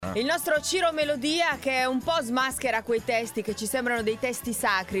Il nostro Ciro Melodia, che un po' smaschera quei testi che ci sembrano dei testi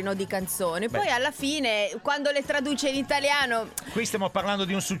sacri, no, di canzoni. Poi alla fine, quando le traduce in italiano... Qui stiamo parlando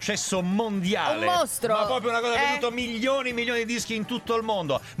di un successo mondiale. Un mostro. Ma proprio una cosa che ha venduto milioni e milioni di dischi in tutto il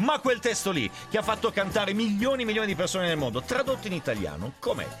mondo. Ma quel testo lì, che ha fatto cantare milioni e milioni di persone nel mondo, tradotto in italiano,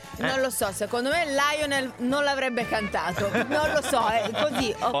 com'è? Non lo so, secondo me Lionel non l'avrebbe cantato. Non lo so,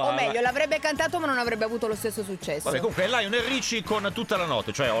 così. O meglio, l'avrebbe cantato ma non avrebbe avuto lo stesso successo. Vabbè, comunque è Lionel Richie con tutta la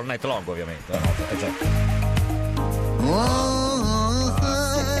notte, cioè All Night Long ovviamente.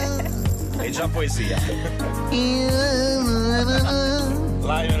 È già poesia.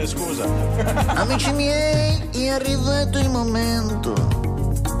 Lionel, scusa. Amici miei, è arrivato il momento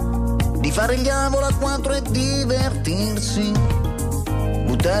di fare il diavolo a quattro e divertirsi,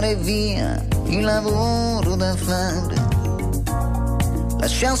 buttare via il lavoro da fare,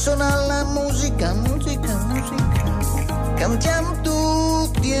 lasciamo suonare la musica, cantiamo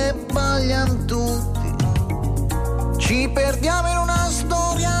tutti e balliamo tutti, ci perdiamo in una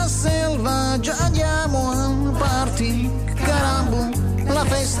storia selvaggia, andiamo a un party, carambo, la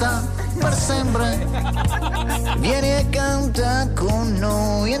festa per sempre, vieni e canta con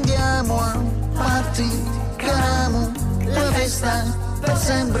noi, andiamo a un party, carambo, la festa per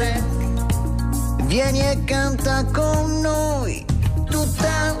sempre, vieni e canta con noi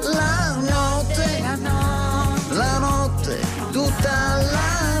tutta la notte, la notte, tutta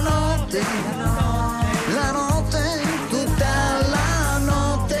la notte, la notte, tutta la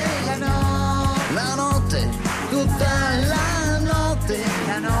notte, la notte, tutta la notte,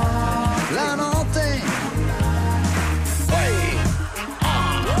 la notte.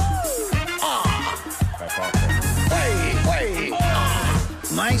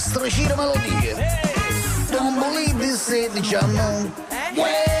 Maestro Ciro Melodia, don't believe this, diciamo.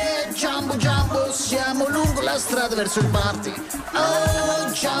 Jumbo Jumbo, siamo lungo la strada verso il party.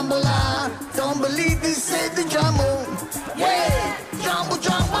 Oh, Jumbo là, don't believe this, diciamo. Jumbo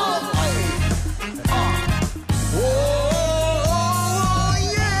Jumbo. Oh,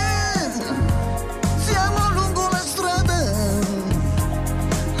 yeah. Siamo lungo la strada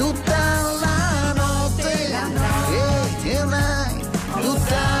tutta la notte,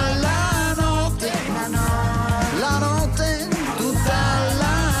 tutta la notte, la notte, tutta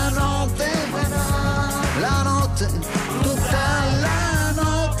la notte, la notte, tutta la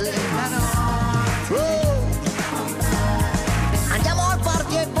notte, oh. Andiamo al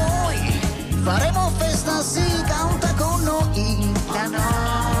party e poi faremo festa, si canta con noi, la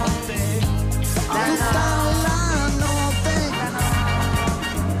notte, tutta la notte,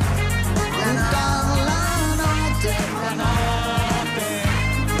 tutta la notte,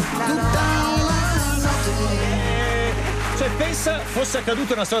 tutta la notte. Cioè, pensa fosse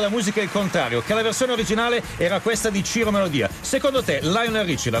accaduto nella storia della musica il contrario, che la versione originale era questa di Ciro Melodia. Secondo te Lionel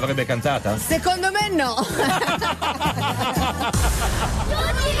Richie l'avrebbe cantata? Secondo me no.